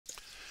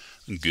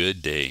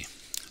Good day.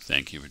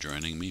 Thank you for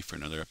joining me for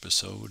another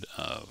episode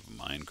of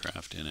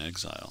Minecraft in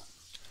Exile.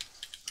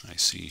 I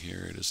see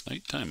here it is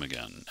nighttime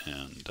again,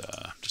 and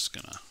I'm just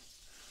gonna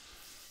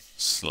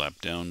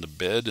slap down the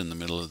bed in the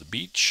middle of the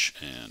beach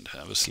and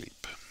have a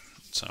sleep.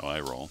 That's how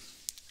I roll.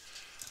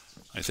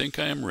 I think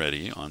I am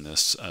ready on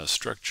this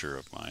structure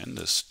of mine,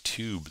 this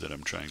tube that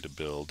I'm trying to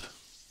build,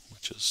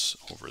 which is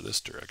over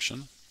this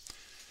direction,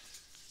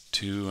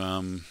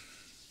 to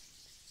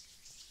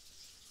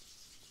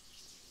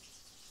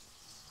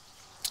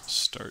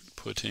start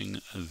putting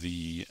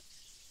the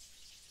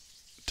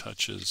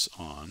touches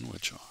on,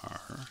 which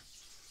are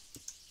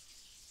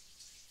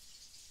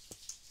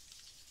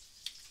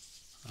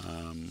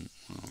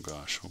oh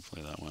gosh,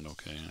 hopefully that went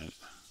okay.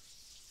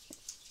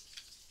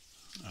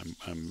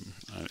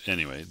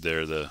 Anyway,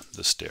 they're the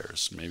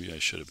stairs. Maybe I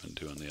should have been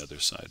doing the other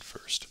side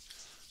first.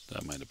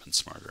 That might have been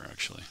smarter,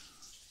 actually.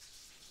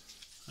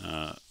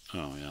 Oh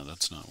yeah,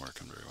 that's not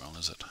working very well,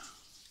 is it?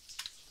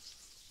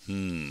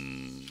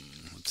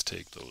 Let's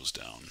take those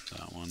down.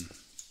 That one.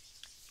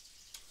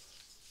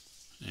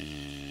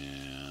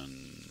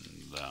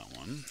 And that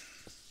one.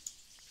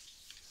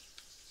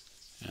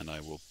 And I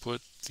will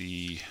put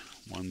the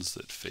ones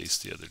that face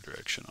the other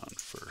direction on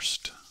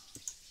first.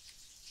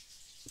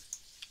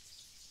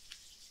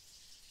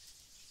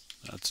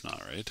 That's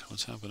not right.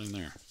 What's happening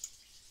there?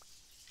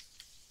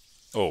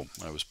 Oh,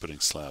 I was putting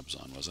slabs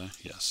on, was I?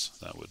 Yes,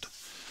 that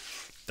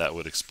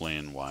would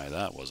explain why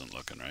that wasn't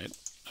looking right.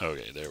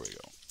 Okay, there we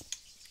go.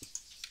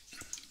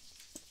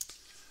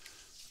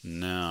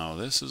 Now,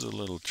 this is a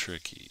little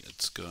tricky.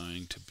 It's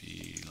going to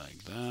be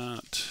like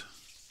that.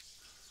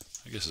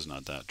 I guess it's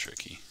not that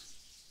tricky.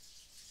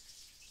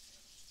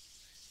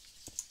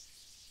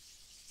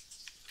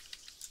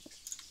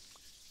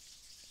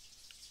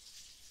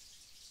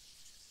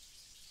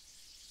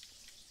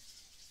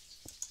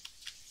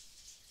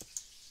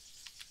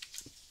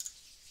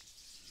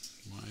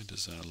 Why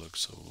does that look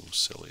so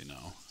silly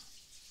now?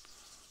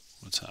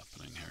 What's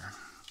happening here?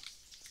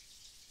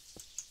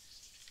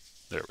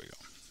 There we go.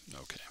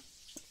 Okay.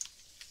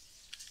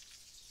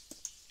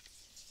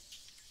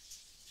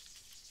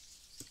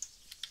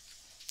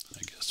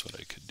 I guess what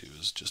I could do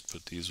is just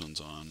put these ones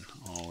on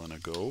all in a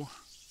go.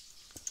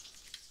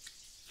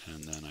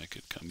 And then I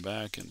could come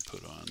back and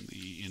put on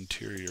the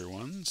interior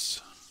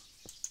ones.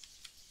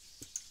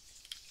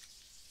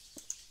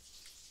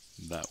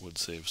 That would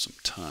save some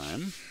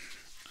time.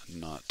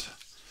 Not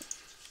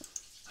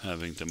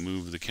having to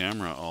move the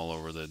camera all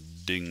over the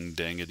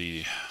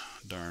ding-dangity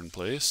darn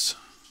place.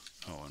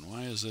 Oh, and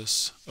why is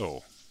this?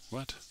 Oh,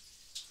 what?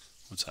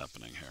 What's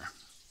happening here?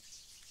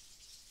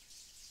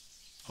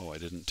 Oh, I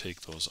didn't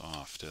take those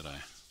off, did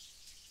I?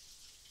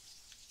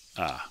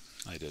 Ah,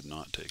 I did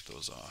not take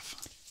those off.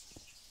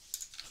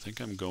 I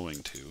think I'm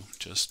going to,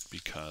 just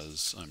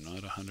because I'm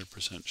not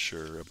 100%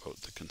 sure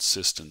about the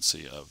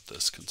consistency of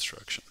this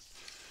construction.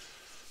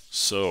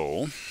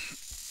 So,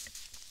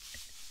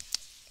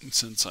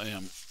 since I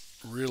am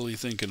really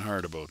thinking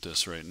hard about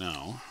this right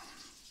now,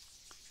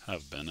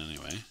 have been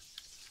anyway.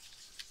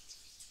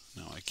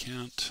 Now I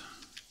can't.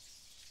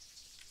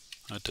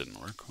 That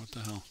didn't work. What the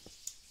hell?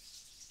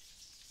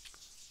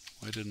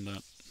 Why didn't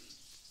that?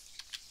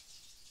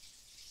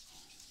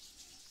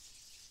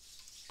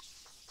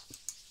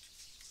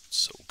 It's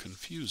so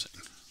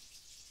confusing.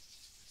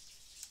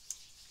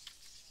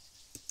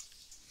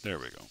 There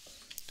we go.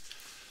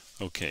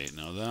 Okay,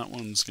 now that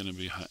one's going to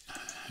be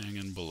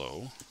hanging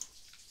below.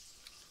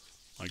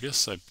 I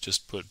guess I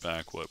just put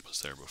back what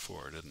was there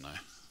before, didn't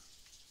I?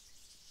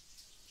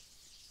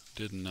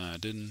 Didn't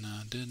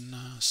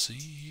I see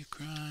you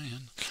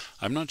crying?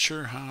 I'm not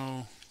sure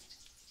how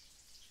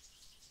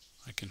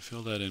I can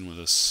fill that in with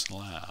a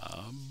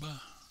slab.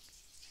 That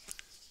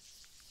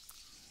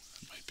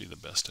might be the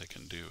best I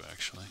can do,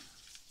 actually.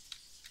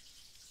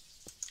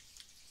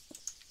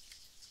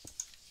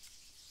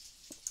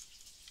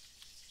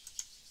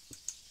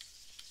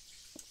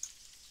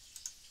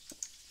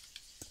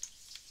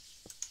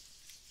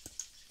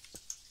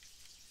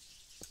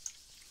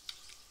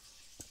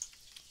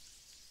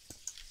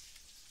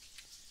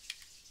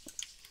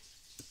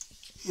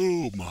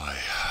 Oh my,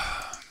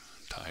 I'm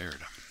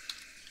tired.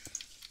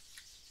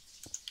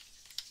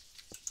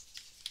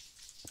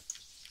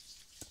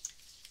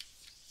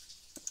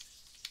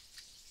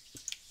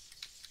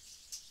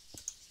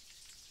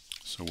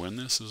 So when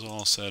this is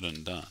all said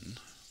and done,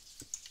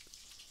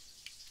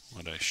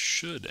 what I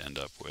should end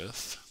up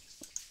with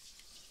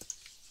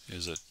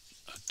is a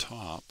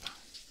top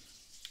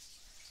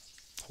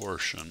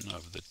portion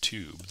of the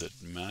tube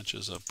that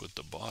matches up with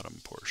the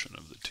bottom portion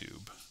of the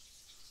tube.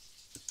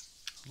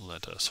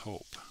 Let us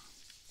hope.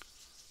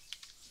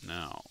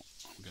 Now,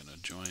 I'm going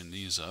to join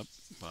these up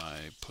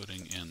by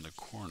putting in the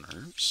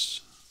corners,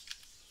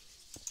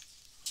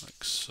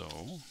 like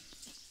so.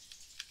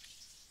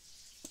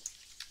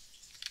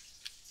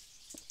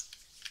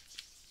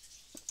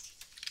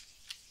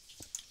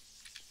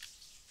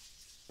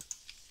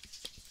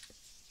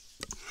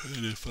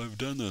 And if I've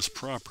done this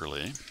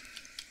properly,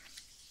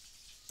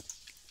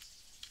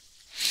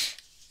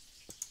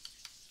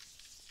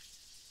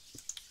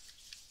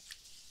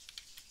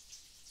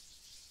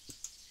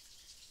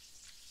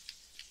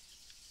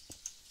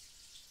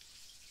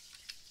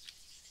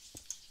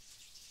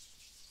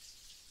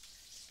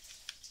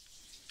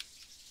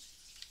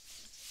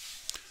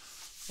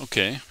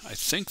 Okay, I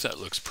think that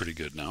looks pretty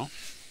good now.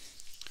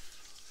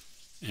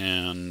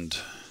 And,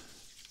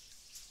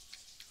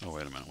 oh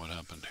wait a minute, what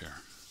happened here?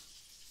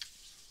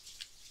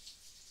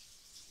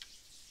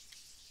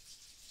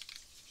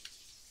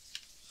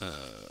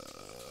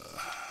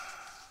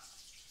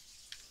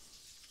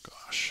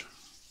 Gosh.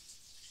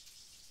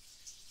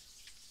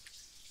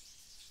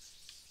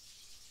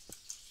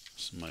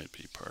 This might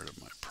be part of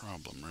my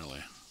problem,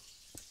 really.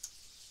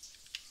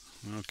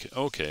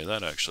 Okay,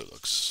 that actually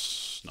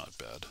looks not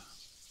bad.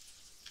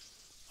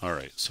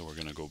 Alright, so we're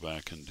going to go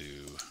back and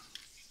do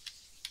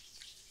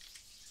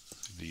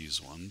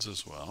these ones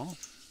as well.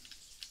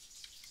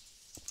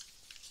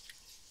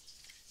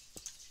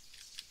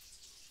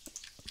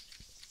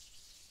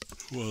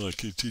 While I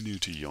continue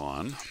to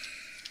yawn.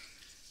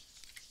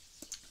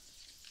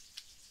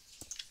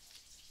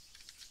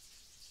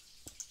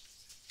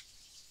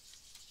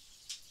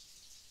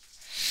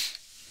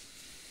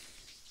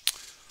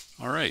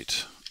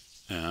 Alright,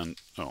 and,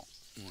 oh,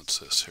 what's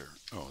this here?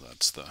 Oh,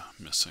 that's the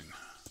missing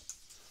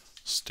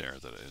stair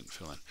that I didn't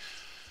fill in.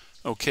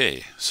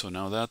 Okay, so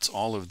now that's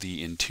all of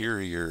the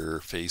interior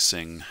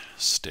facing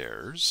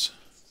stairs.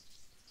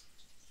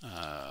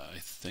 I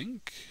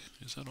think,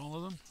 is that all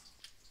of them?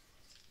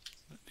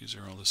 These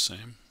are all the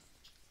same.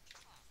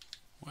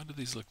 Why do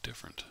these look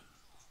different?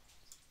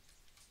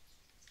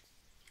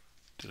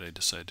 Did I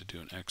decide to do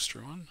an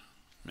extra one?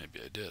 Maybe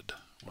I did.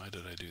 Why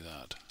did I do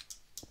that?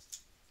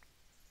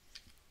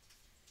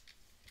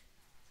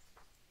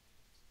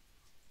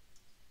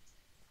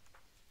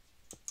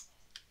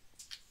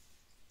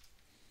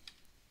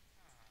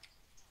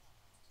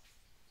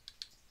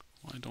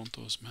 Why don't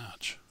those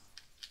match?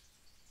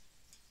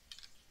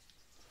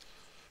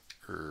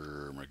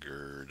 My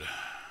gird.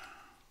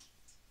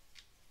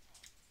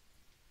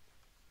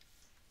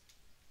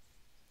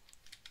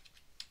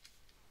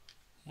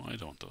 Why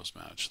don't those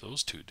match?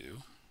 Those two do.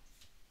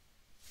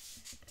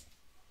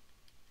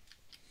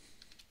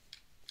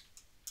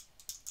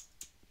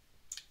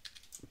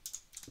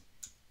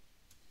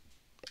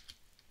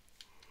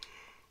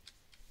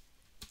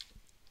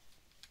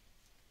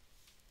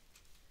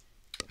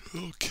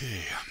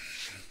 Okay,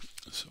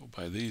 so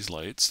by these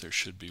lights there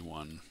should be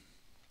one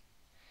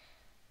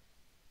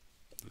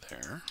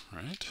there,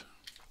 right?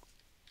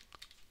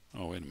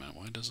 Oh, wait a minute,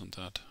 why doesn't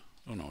that?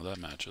 Oh no, that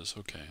matches.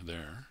 Okay,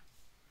 there.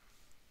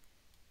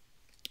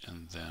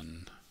 And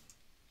then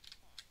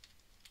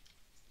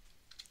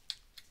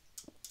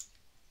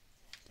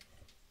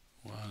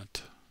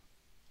what?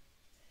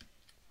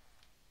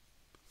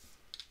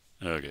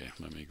 Okay,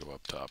 let me go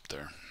up top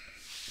there.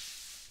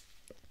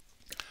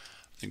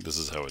 I think this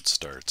is how it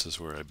starts, is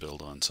where I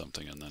build on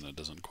something and then it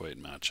doesn't quite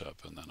match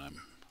up, and then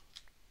I'm,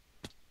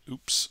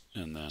 oops,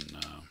 and then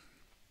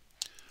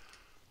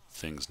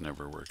things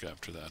never work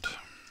after that.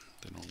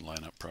 They don't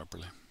line up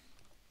properly.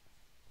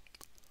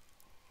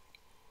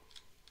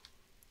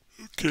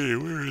 Okay,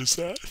 where is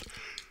that?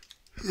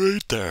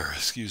 Right there,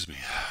 excuse me.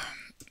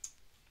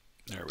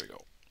 There we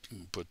go.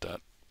 Put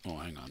that, oh,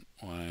 hang on.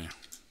 Why?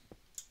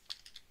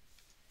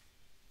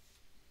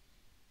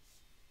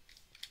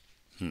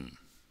 No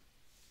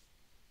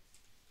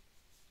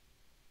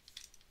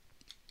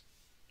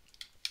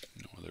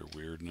other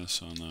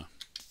weirdness on the...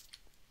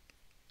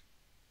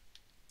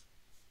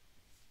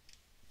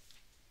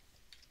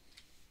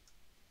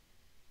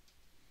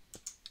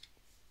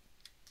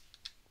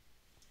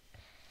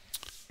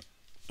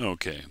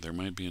 Okay, there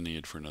might be a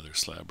need for another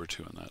slab or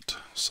two on that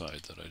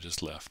side that I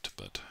just left,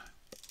 but...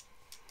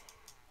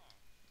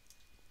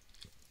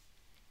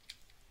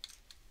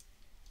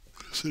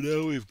 So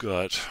now we've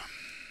got...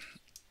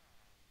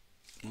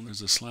 Well,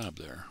 there's a slab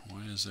there.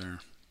 Why is there...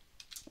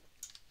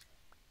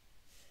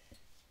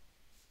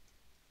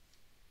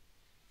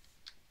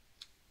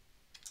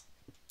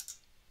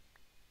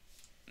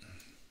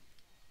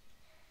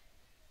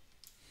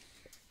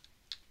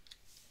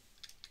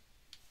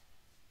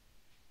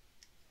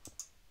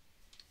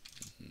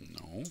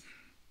 No.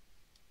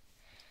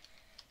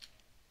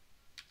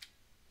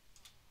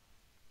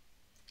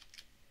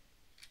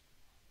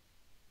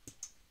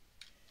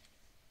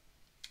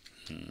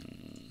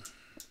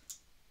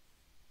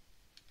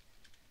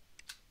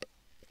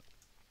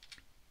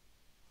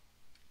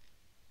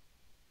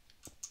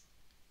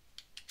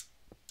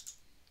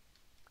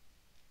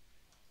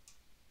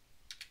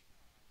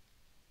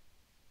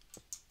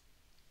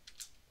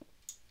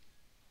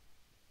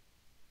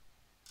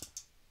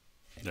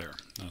 There,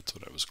 that's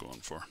what I was going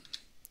for.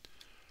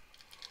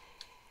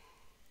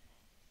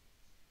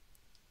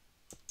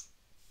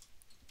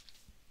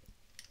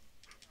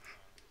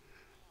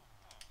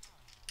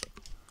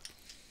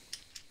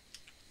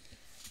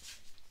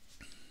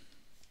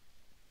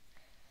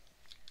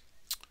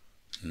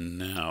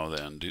 Now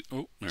then,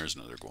 oh, there's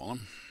another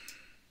golem.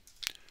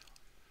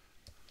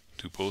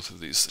 Do both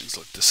of these things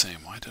look the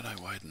same? Why did I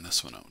widen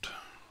this one out?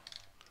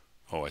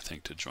 Oh, I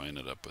think to join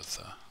it up with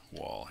the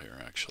wall here,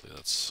 actually.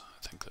 I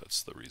think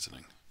that's the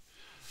reasoning.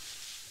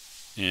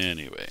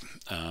 Anyway,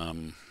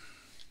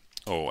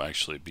 oh,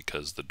 actually,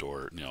 because the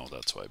door, no,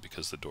 that's why,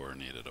 because the door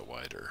needed a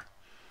wider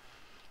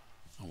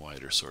a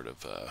wider sort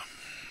of,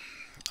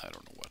 I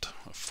don't know what,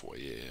 a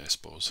foyer, I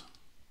suppose.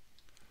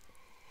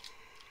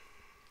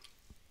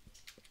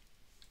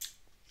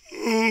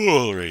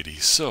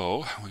 Alrighty,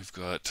 so we've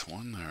got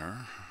one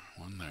there,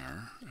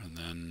 and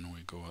then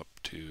we go up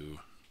to,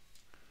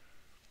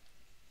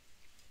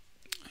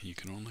 you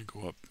can only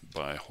go up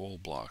by whole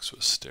blocks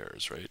with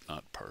stairs, right?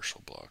 Not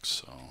partial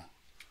blocks,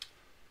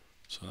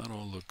 so that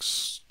all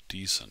looks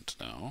decent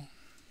now.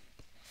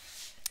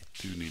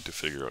 Do need to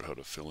figure out how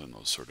to fill in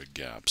those sort of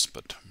gaps,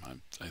 but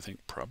I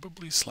think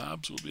probably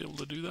slabs will be able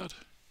to do that.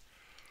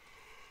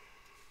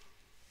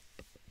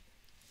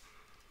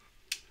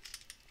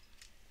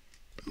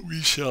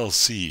 We shall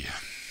see.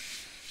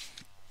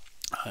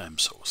 I'm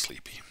so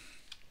sleepy.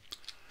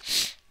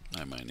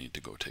 I might need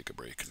to go take a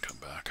break and come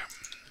back.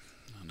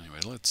 Anyway,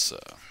 let's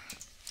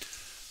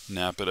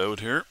nap it out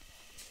here.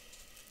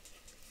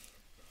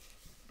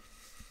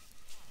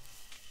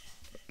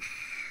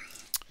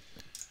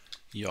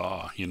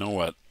 Yeah, you know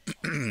what?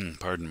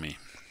 Pardon me.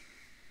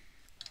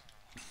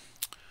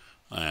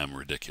 I am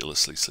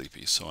ridiculously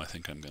sleepy, so I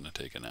think I'm going to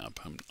take a nap.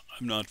 I'm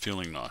not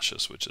feeling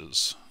nauseous, which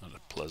is a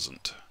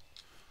pleasant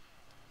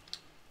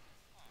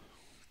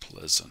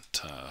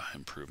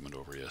improvement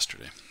over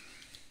yesterday.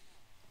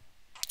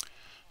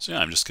 So yeah,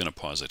 I'm just going to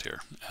pause it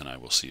here, and I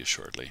will see you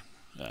shortly.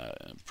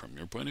 From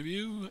your point of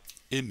view,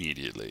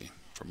 immediately.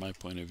 From my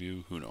point of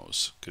view, who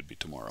knows? Could be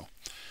tomorrow.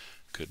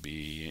 Could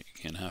be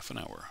in half an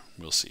hour.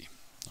 We'll see.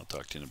 I'll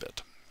talk to you in a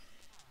bit.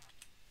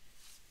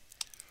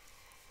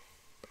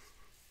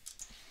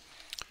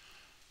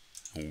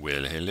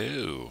 Well,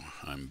 hello.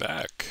 I'm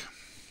back.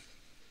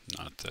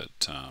 Not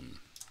that,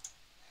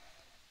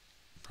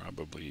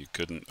 probably you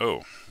couldn't...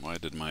 Oh, why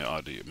did my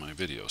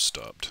video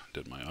stopped?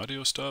 Did my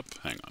audio stop?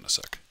 Hang on a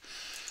sec.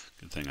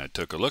 Good thing I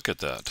took a look at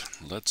that.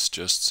 Let's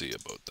just see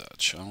about that,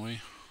 shall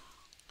we?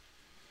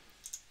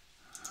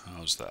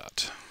 How's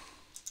that?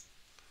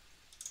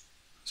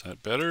 Is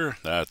that better?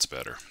 That's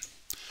better.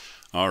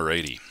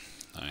 Alrighty.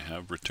 I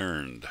have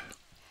returned.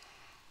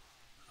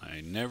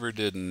 I never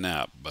did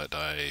nap, but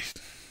I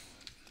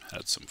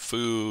had some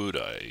food.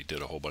 I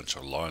did a whole bunch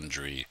of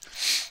laundry.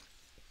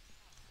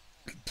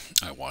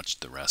 I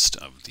watched the rest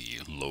of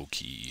the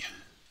Loki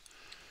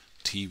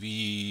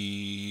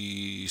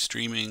TV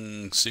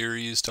streaming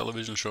series,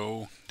 television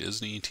show,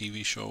 Disney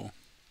TV show.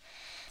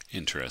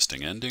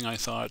 Interesting ending, I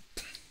thought.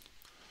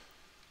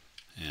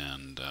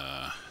 And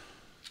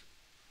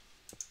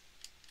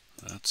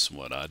that's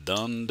what I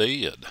done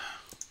did.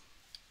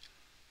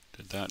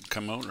 Did that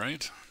come out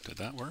right? Did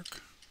that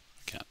work?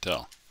 I can't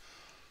tell.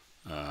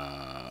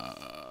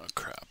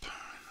 Crap.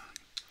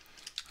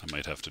 I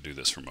might have to do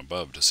this from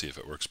above to see if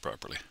it works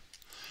properly.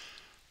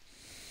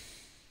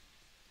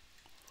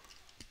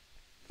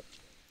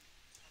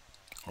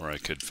 Or I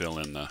could fill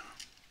in the...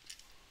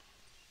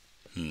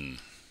 I'm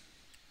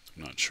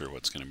not sure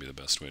what's going to be the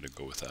best way to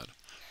go with that.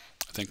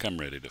 I think I'm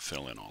ready to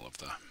fill in all of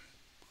the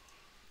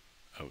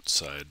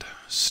outside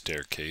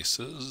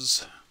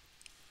staircases.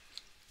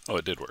 Oh,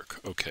 it did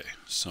work. Okay,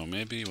 so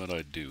maybe what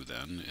I'd do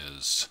then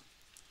is...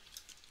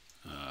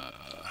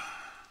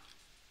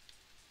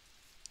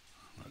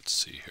 let's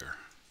see here.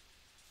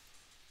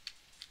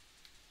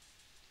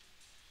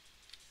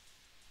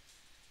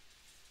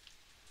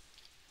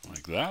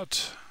 Like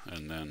that,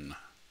 and then...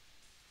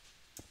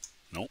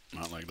 Nope,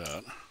 not like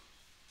that.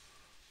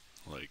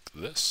 Like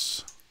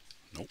this.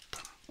 Nope.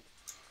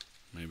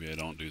 Maybe I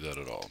don't do that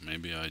at all.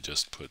 Maybe I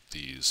just put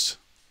these...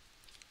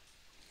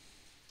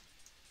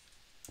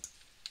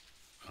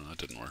 Oh, that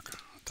didn't work.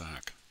 What the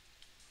heck?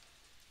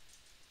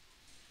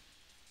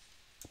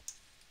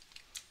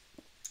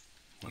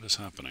 What is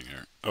happening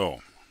here?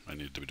 Oh, I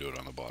need to do it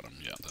on the bottom.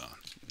 Yeah,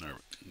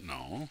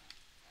 no.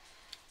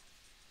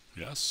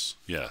 Yes?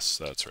 Yes,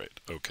 that's right.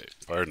 Okay,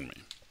 pardon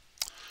me.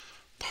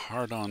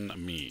 Pardon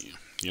me.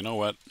 You know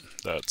what?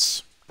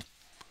 That's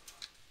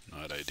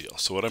not ideal.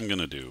 So what I'm going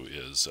to do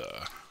is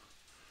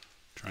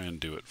try and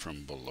do it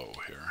from below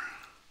here.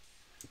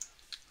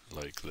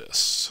 Like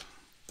this.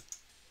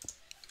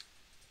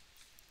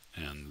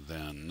 And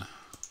then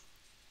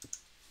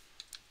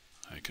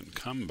I can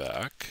come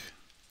back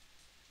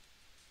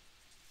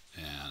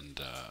and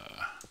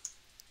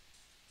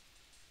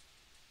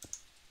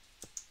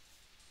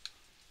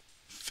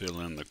fill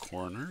in the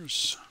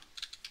corners.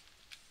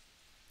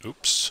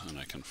 Oops, and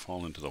I can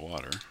fall into the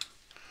water,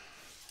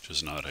 which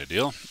is not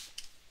ideal.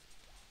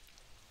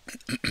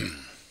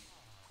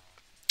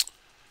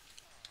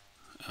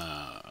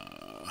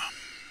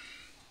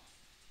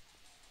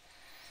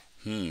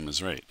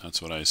 Is right.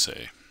 That's what I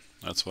say.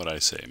 That's what I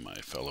say, my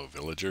fellow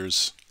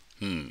villagers.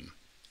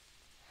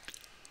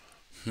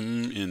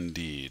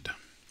 Indeed.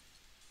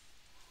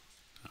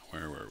 Now,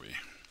 where were we?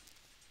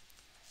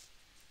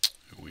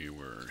 We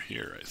were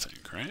here, I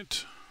think,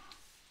 right?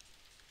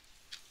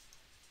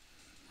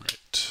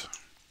 Right.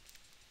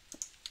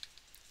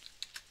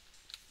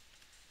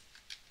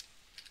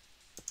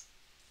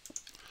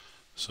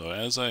 So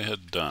as I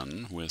had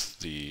done with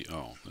the...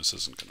 Oh, this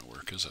isn't going to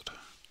work, is it?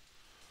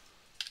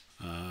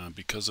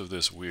 Because of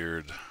this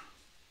weird...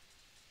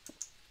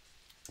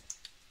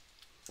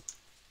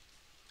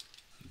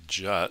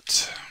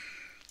 jut.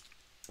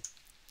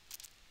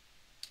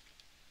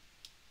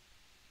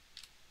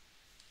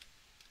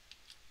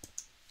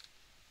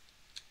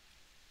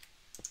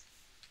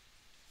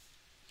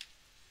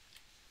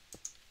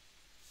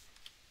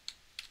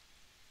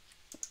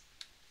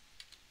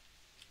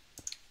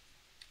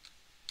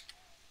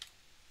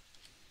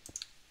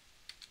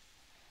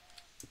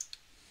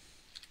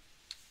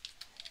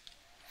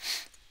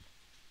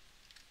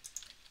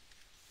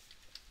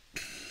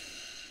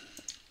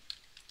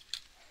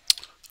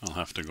 I'll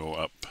have to go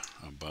up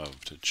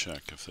above to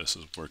check if this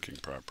is working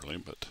properly,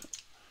 but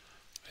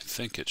I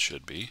think it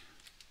should be.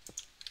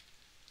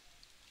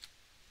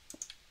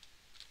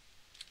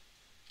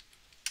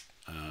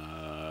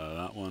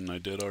 That one I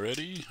did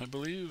already, I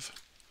believe.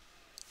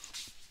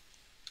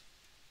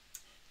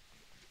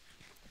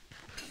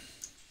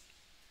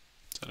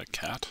 Is that a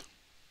cat?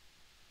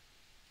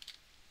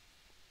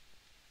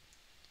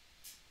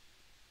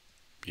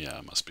 Yeah,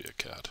 it must be a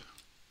cat.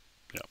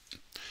 Yep.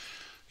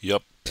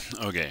 Yep.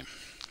 Okay.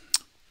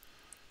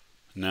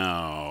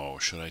 Now,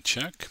 should I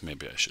check?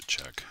 Maybe I should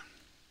check.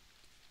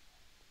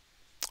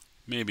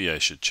 Maybe I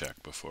should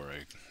check before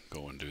I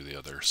go and do the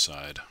other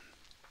side.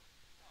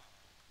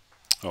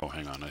 Oh,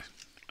 hang on.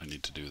 I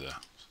need to do the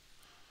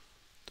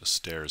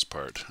stairs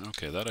part.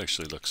 Okay, that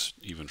actually looks,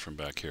 even from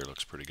back here,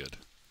 looks pretty good.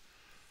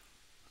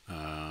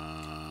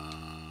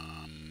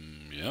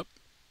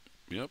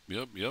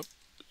 Yep.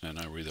 And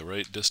are we the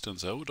right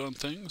distance out on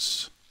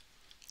things?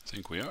 I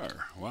think we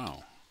are.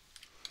 Wow.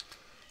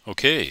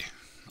 Okay.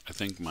 I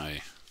think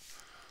my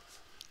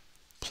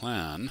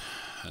plan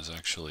has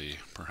actually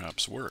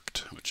perhaps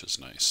worked, which is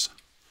nice.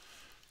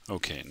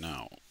 Okay,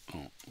 now.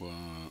 Oh,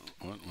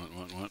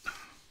 what?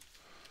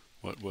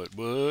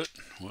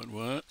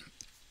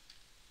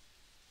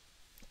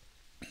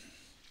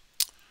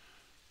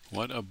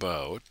 What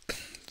about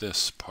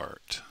this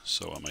part?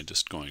 So am I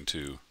just going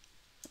to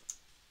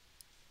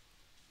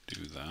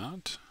do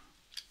that?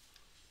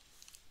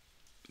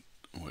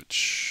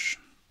 Which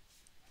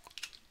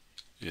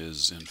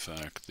is in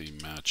fact the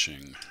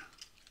matching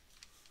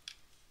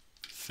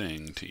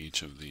thing to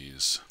each of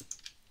these.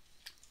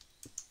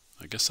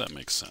 I guess that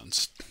makes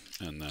sense.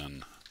 And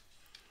then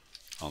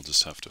I'll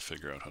just have to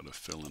figure out how to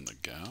fill in the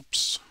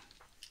gaps.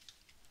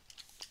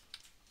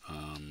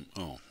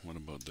 Oh, what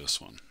about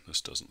this one? This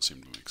doesn't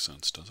seem to make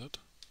sense, does it?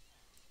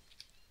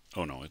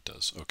 Oh no, it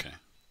does. Okay.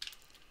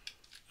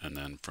 And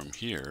then from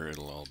here,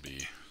 it'll all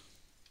be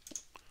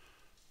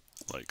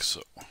like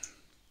so.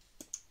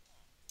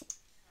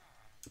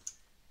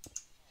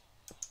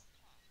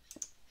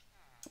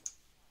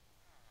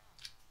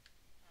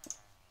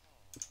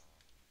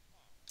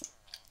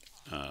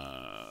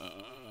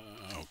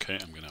 Okay,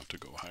 I'm going to have to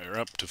go higher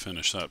up to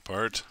finish that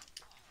part.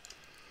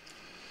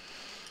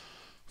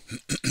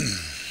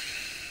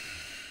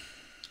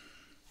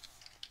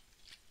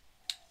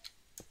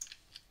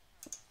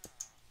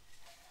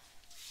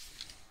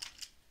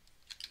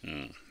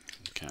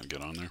 Can't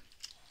get on there.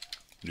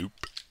 Nope.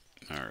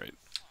 Alright.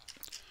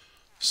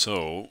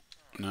 So,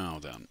 now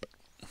then.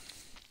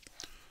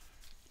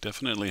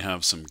 Definitely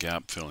have some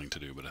gap filling to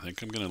do, but I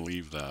think I'm going to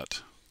leave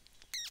that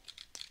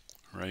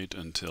right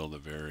until the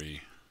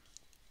very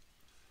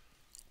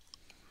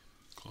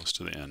close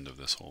to the end of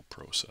this whole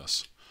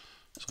process.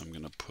 So I'm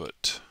going to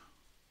put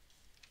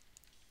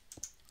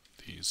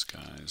these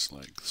guys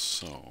like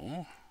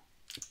so.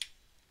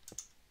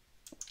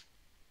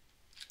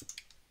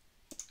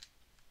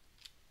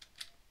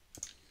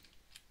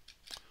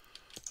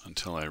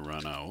 Until I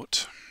run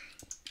out.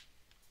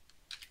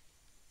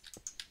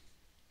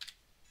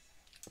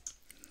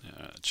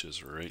 Yeah, which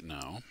is right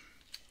now.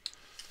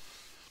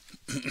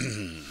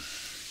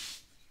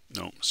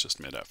 No, it's just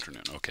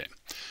mid-afternoon. Okay.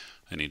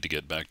 I need to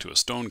get back to a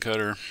stone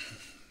cutter,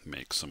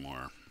 make some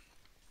more.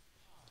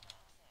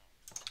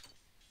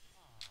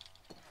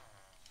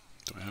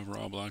 Do I have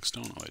raw black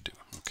stone? Oh, I do.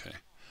 Okay.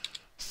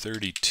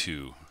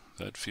 32.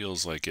 That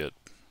feels like it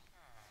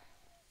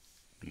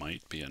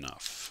might be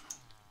enough.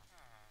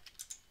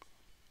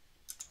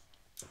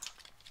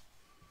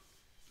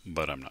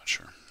 But I'm not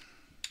sure.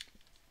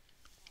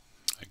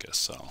 I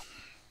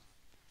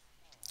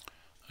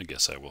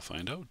guess I will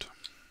find out.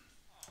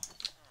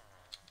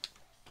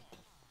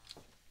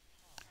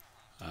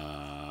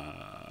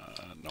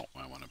 No,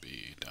 I want to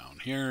be down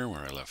here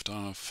where I left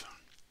off.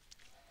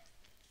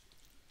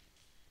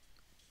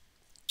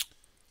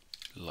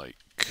 Like,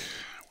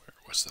 where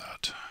was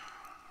that?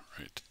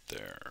 Right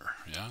there.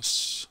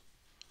 Yes.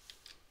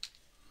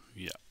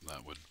 Yeah,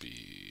 that would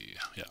be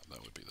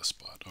the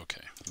spot.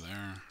 Okay,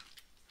 there.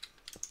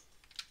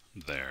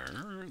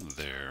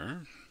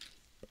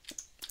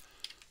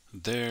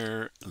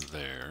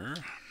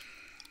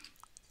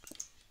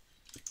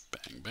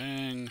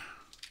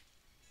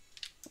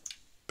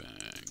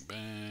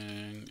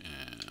 Bang,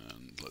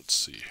 and let's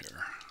see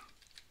here.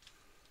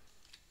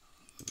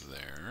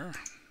 There.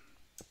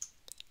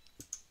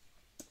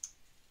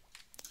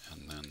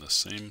 And then the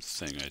same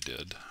thing I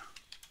did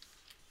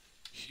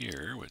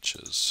here, which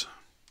is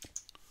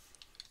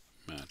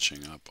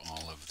matching up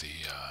all of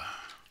the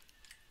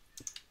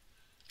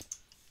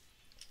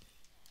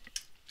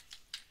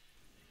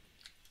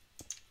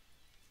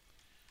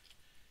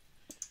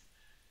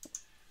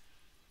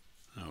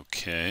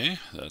Okay,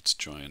 that's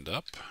joined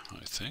up,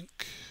 I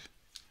think.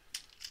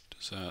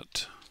 Does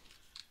that...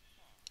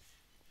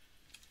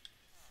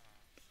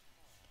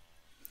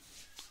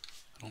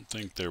 I don't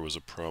think there was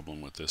a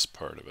problem with this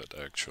part of it,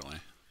 actually.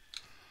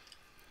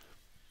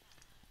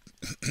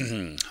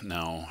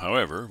 Now,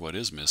 however, what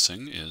is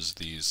missing is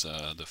these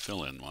the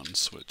fill-in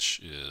ones,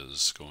 which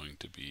is going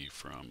to be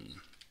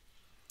from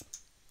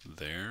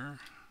there,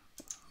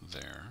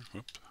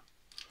 whoop,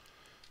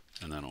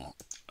 and then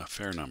a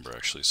fair number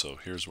actually. So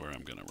here's where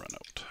I'm going to run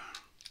out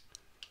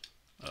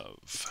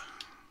of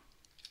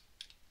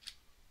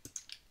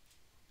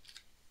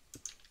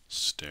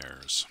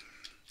stairs.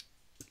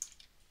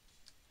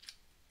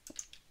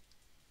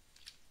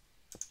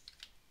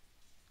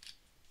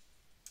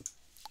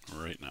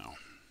 Right now.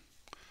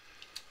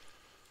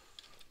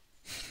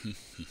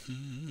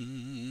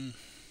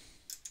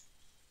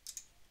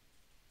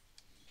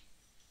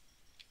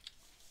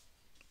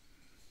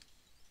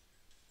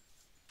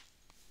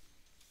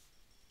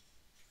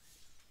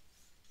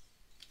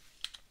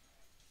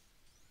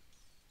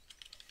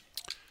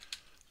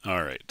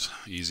 All right,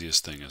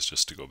 easiest thing is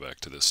just to go back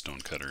to this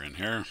stone cutter in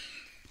here.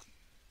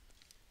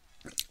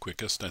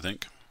 Quickest, I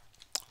think.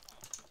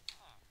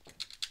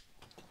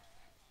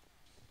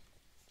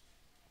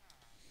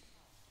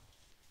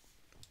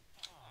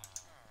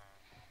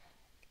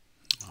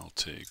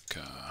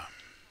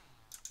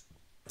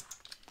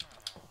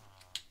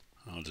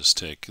 I'll just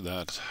take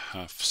that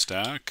half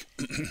stack.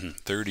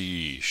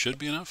 30 should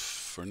be enough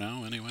for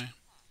now anyway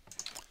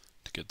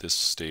to get this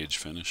stage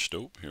finished.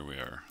 Oh, here we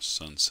are.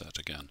 Sunset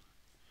again.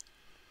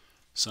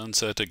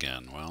 Sunset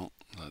again. Well,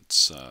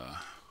 let's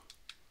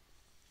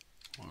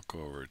walk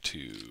over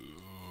to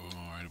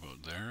right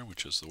about there,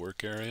 which is the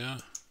work area,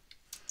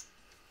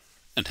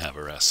 and have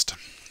a rest.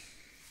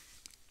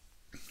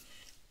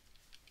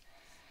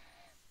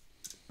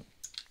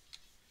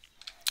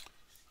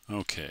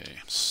 Okay,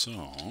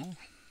 so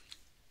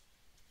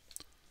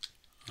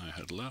I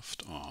had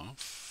left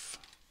off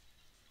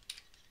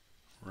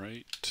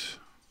right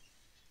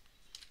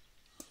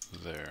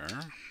there.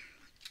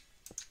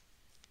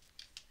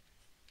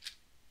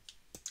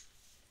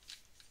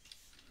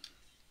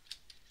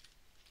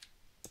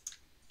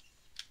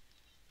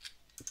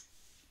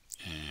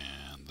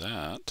 And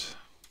that,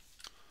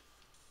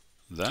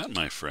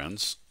 my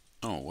friends,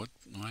 oh,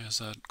 why is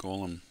that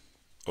golem?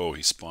 Oh,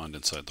 he spawned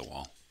inside the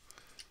wall.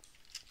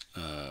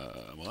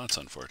 Well, that's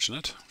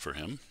unfortunate for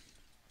him,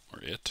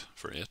 or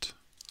for it.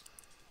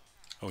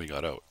 Oh, he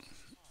got out.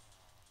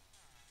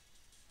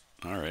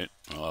 Alright,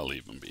 well, I'll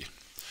leave him be.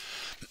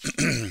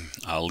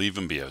 I'll leave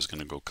him be. I was going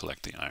to go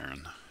collect the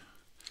iron.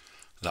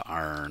 The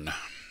iron.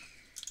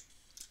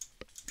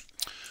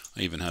 I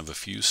even have a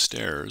few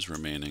stairs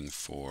remaining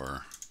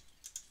for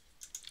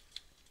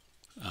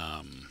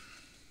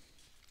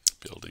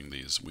building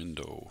these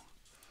window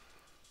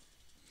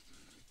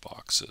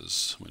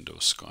boxes, window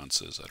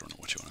sconces, I don't know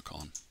what you want to call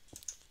them.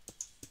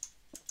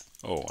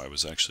 Oh, I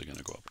was actually going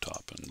to go up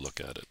top and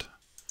look at it.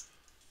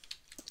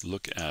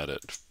 Look at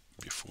it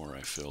before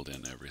I filled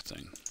in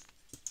everything.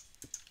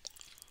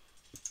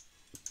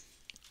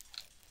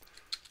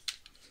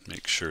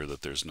 Make sure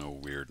that there's no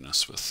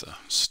weirdness with the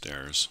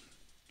stairs.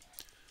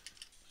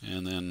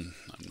 And then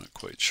I'm not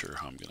quite sure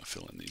how I'm going to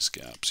fill in these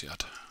gaps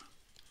yet.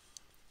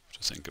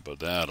 To think about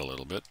that a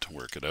little bit,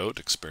 work it out,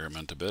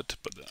 experiment a bit,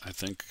 but I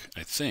think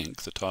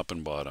the top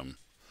and bottom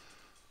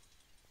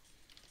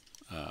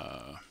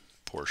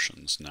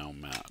portions now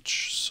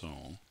match.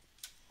 So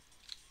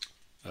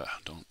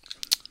don't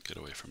get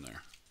away from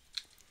there.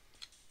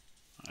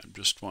 I'm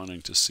just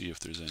wanting to see if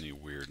there's any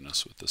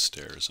weirdness with the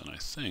stairs, and I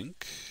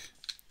think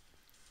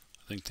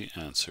the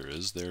answer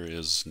is there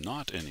is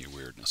not any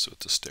weirdness with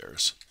the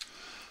stairs.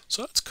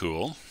 So that's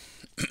cool.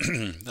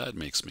 That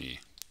makes me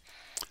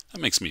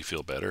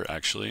feel better,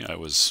 actually. I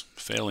was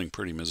failing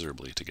pretty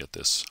miserably to get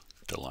this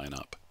to line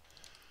up.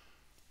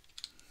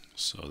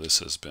 So this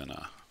has been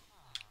a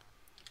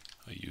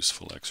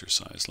useful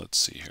exercise. Let's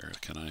see here.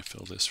 Can I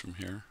fill this from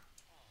here?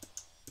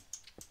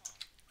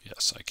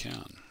 Yes, I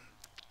can.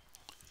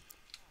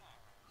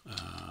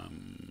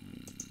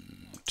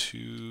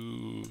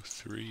 2,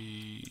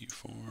 3,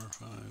 4,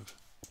 5.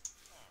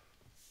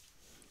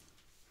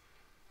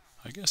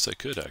 I guess I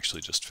could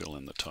actually just fill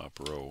in the top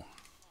row.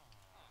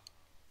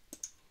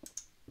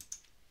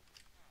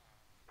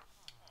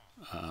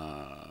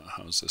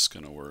 How's this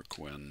going to work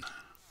when...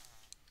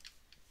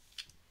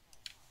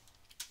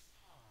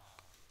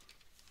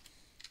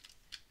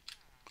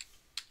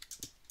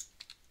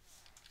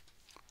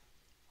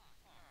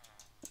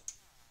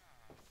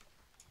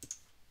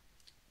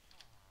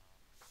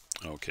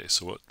 Okay,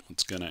 so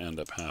what's going to end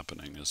up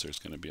happening is there's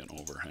going to be an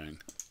overhang.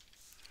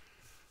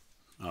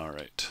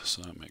 Alright,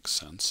 so that makes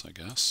sense, I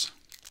guess.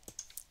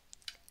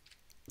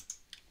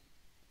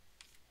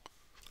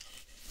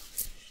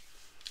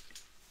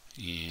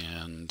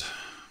 And...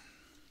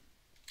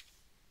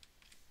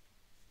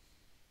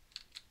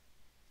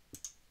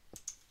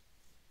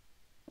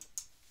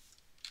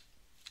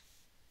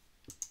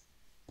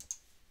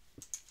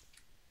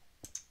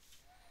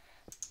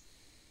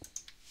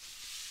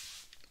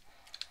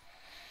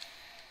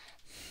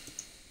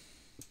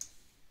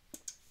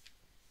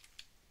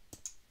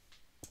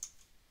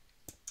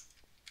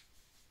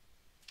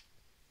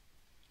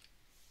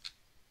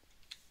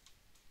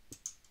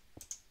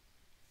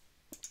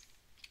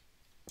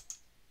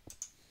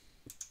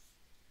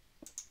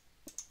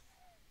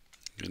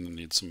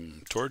 need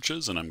some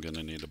torches, and I'm going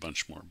to need a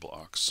bunch more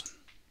blocks.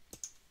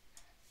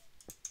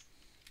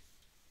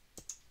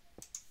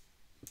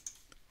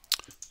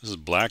 This is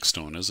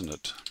blackstone, isn't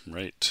it?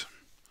 Right.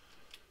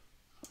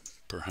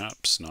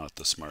 Perhaps not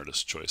the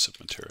smartest choice of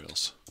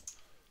materials.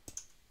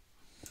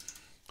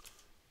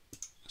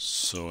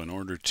 So in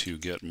order to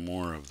get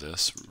more of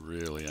this,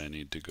 really I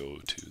need to go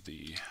to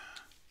the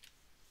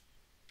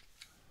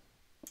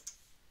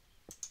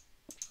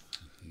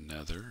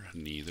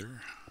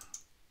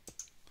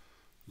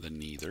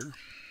neither.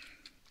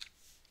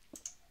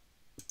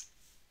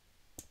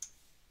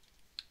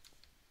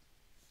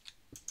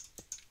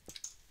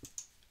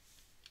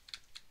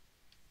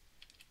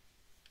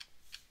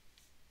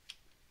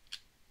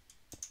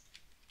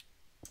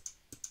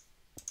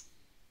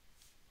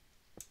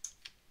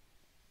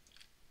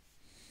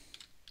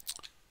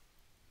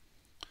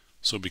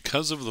 So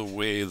because of the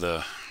way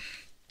the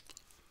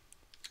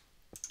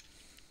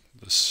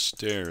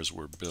stairs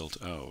were built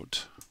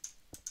out,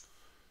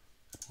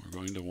 we're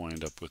going to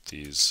wind up with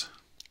these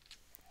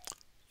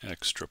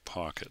extra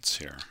pockets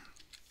here,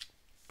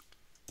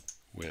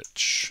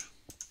 which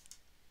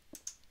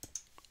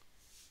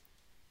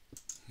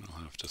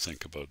I'll have to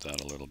think about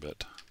that a little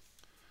bit.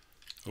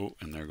 Oh,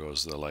 and there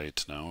goes the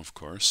light now, of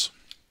course.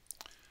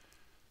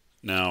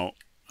 Now,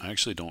 I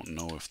actually don't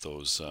know if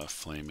those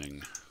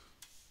flaming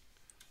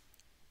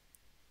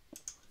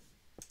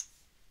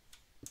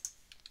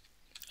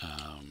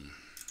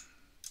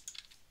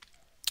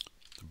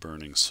the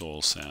burning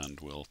soul sand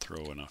will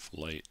throw enough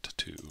light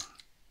to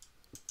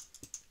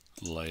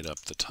light up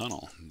the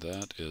tunnel.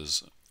 That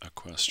is a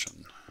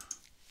question.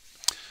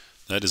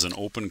 That is an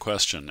open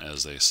question,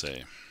 as they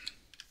say.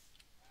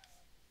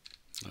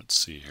 Let's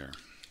see here.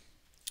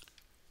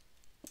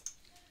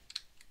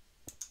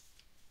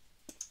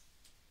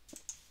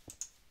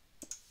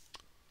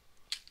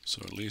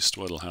 So at least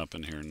what will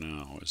happen here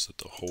now is that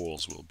the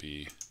holes will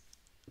be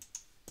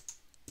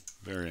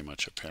very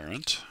much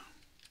apparent.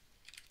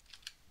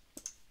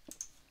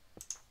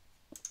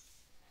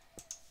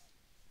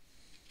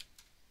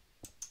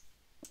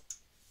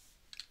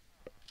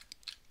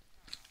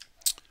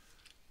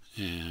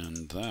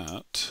 And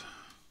that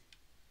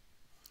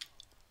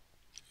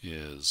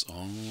is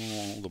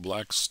all the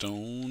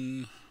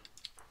blackstone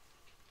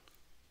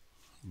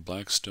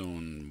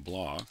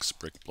blocks,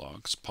 brick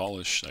blocks,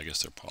 polished, I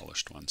guess they're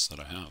polished ones that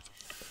I have.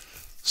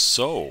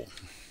 So,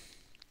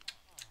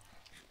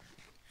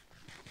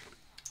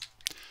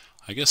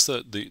 I guess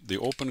the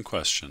open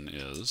question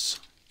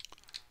is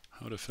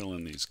how to fill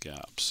in these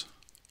gaps.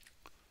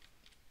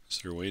 Is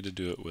there a way to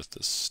do it with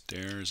the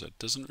stairs? It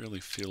doesn't really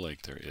feel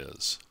like there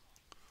is.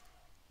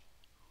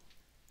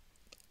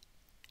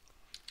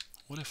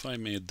 What if I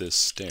made this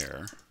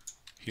stair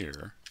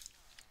here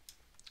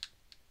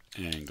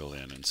angle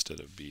in instead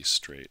of be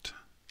straight?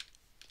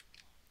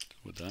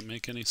 Would that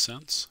make any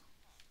sense?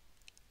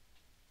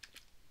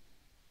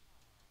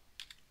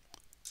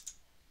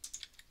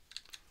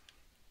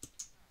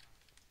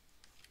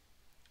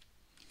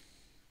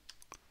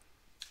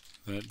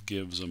 That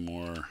gives a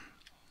more,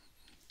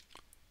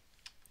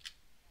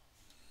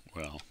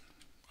 well,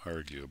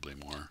 arguably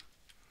more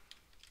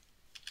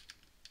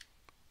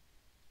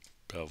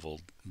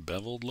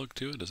beveled look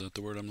to it. Is that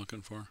the word I'm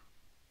looking for?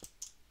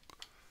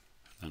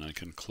 And I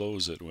can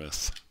close it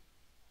with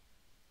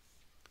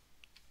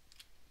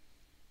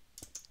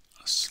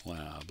a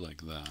slab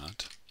like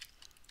that.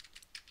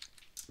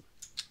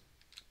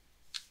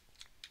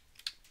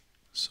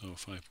 So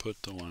if I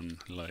put the one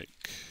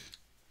like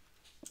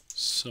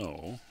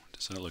so,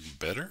 does that look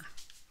better?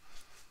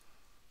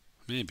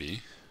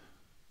 Maybe.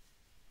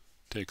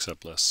 Takes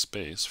up less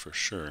space for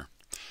sure.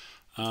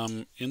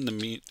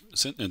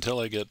 Until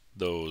I get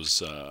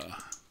those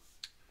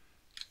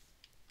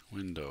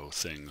window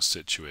things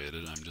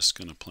situated, I'm just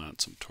going to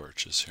plant some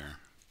torches here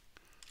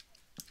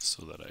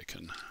so that I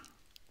can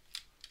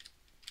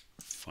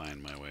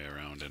find my way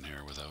around in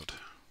here without,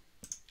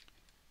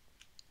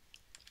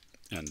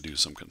 and do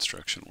some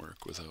construction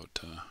work without,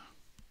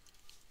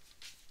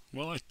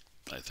 well,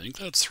 I think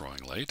that's throwing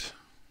light.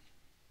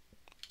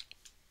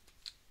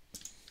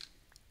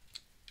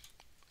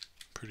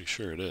 Pretty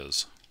sure it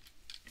is.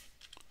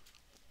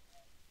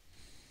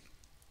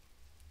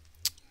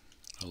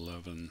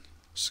 11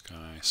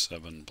 sky,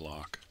 7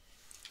 block.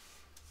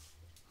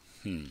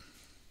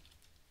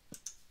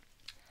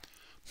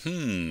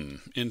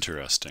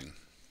 Interesting.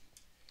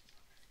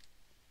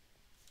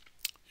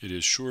 It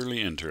is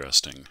surely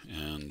interesting.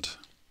 And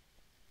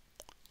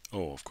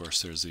oh, of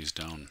course there's these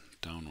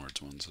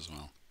downwards ones as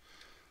well.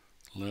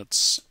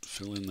 Let's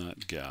fill in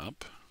that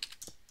gap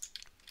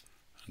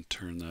and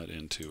turn that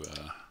into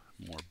a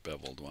more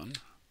beveled one.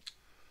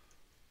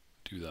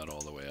 Do that all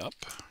the way up.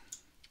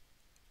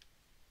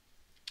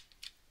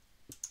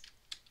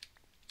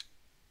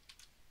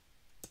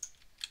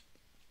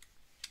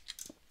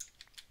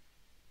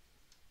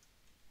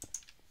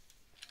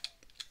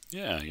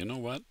 Yeah, you know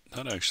what?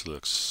 That actually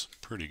looks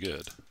pretty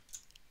good.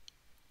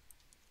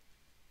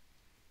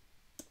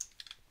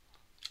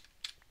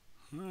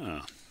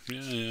 Ah,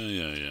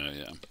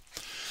 yeah.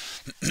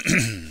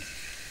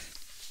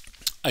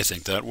 I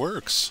think that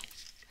works.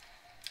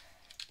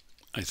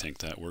 I think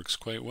that works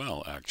quite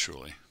well,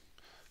 actually.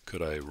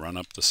 Could I run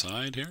up the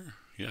side here?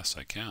 Yes,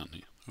 I can.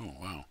 Oh,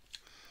 wow.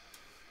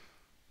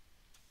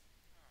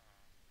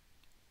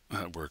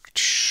 That worked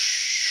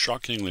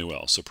shockingly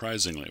well,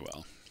 surprisingly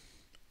well.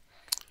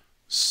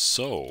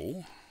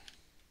 So,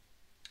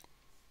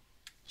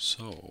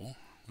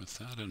 with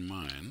that in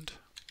mind,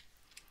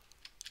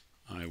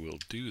 I will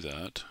do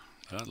that.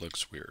 That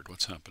looks weird.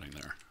 What's happening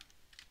there?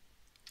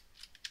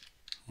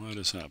 What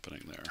is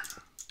happening there?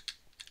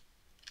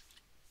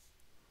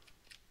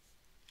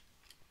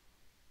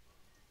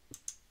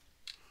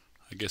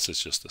 I guess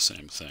it's just the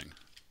same thing.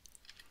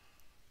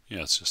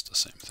 Yeah, it's just the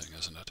same thing,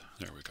 isn't it?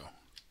 There we go.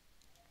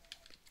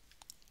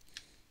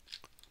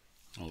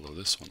 Although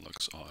this one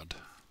looks odd.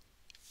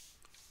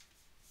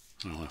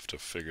 I'll have to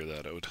figure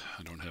that out.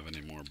 I don't have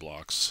any more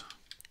blocks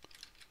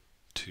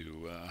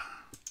to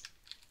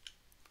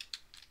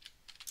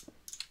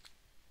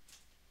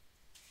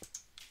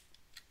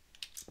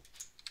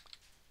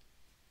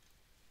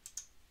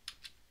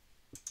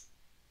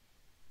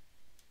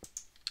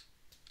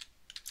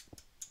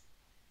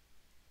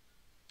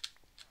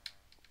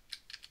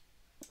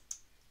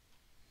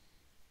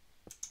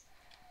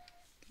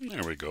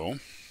there we go.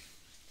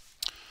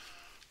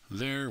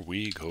 There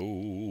we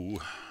go.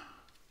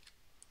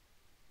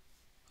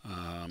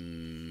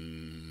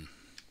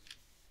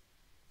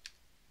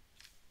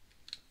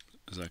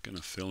 Is that going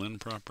to fill in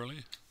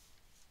properly?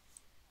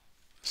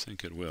 I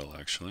think it will,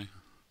 actually.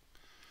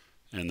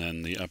 And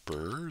then the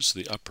uppers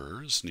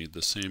need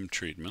the same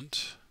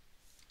treatment,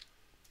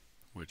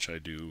 which I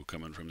do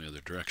coming from the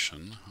other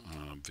direction,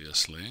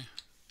 obviously.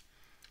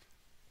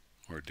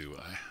 Or do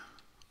I?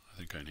 I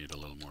think I need a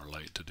little more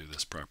light to do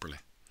this properly.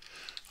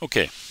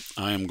 Okay,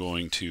 I am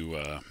going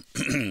to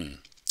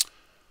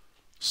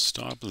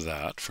stop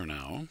that for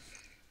now.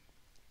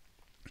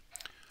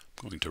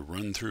 I'm going to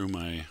run through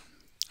my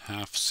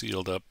half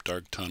sealed up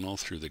dark tunnel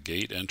through the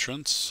gate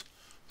entrance,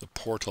 the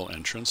portal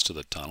entrance to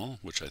the tunnel,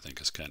 which I think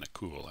is kind of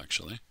cool,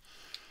 actually.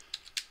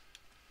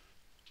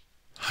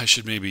 I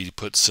should maybe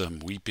put some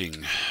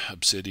weeping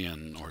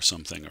obsidian or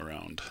something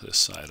around this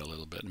side a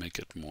little bit, make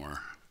it more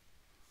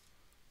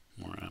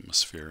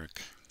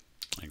atmospheric.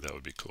 I think that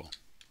would be cool.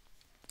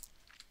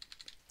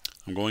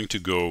 I'm going to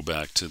go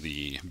back to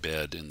the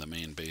bed in the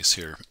main base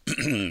here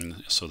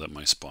so that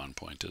my spawn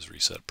point is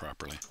reset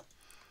properly.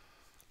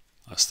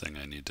 Last thing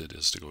I needed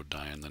is to go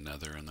die in the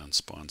nether and then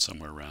spawn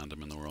somewhere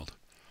random in the world.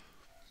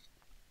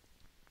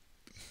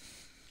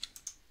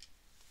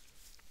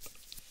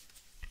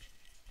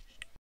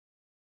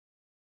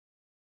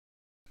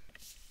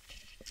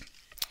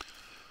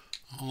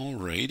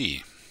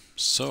 Alrighty,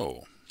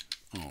 so,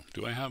 oh,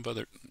 do I have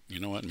other, you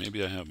know what,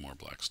 maybe I have more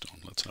blackstone.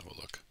 Let's have a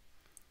look.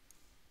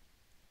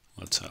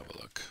 Let's have a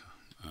look.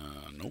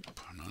 Nope,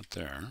 not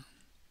there.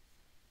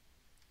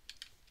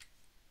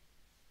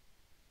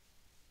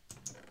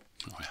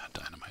 Oh yeah,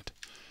 dynamite.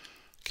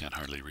 Can't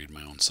hardly read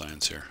my own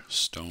signs here.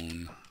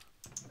 Stone.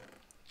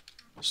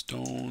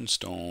 Stone,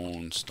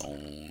 stone,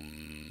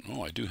 stone.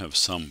 Oh, I do have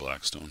some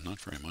blackstone, not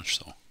very much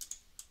so.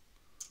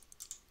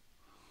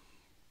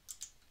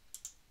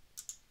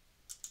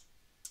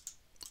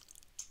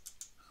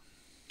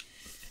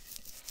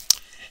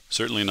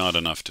 Certainly not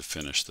enough to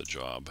finish the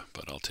job,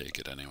 but I'll take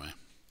it anyway.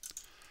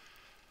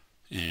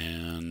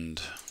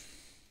 And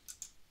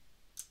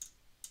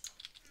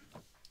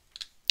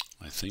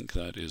I think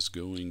that is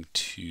going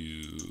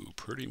to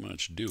pretty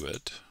much do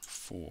it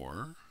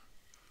for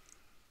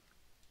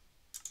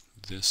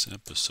this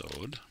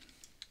episode.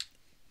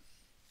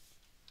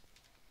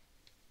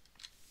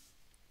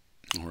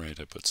 Alright,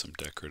 I put some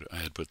I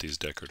had put these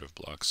decorative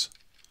blocks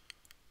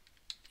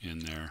in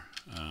there.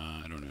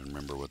 I don't even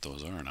remember what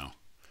those are now.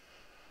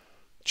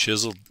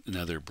 Chiseled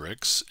nether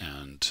bricks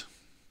and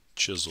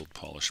chiseled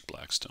polished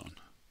blackstone.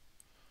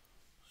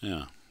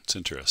 Yeah, it's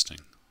interesting.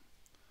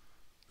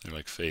 They're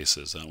like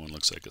faces. That one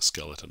looks like a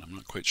skeleton. I'm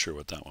not quite sure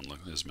what that one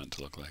is meant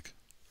to look like.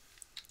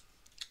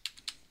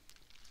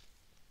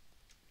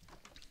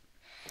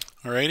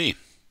 Alrighty.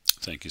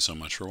 Thank you so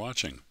much for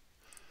watching.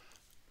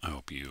 I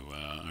hope you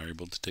are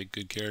able to take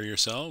good care of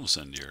yourselves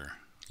and your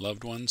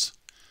loved ones.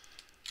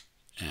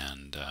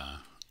 And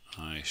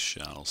I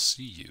shall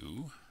see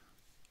you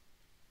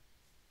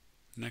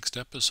next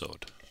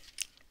episode.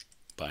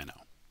 Bye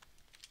now.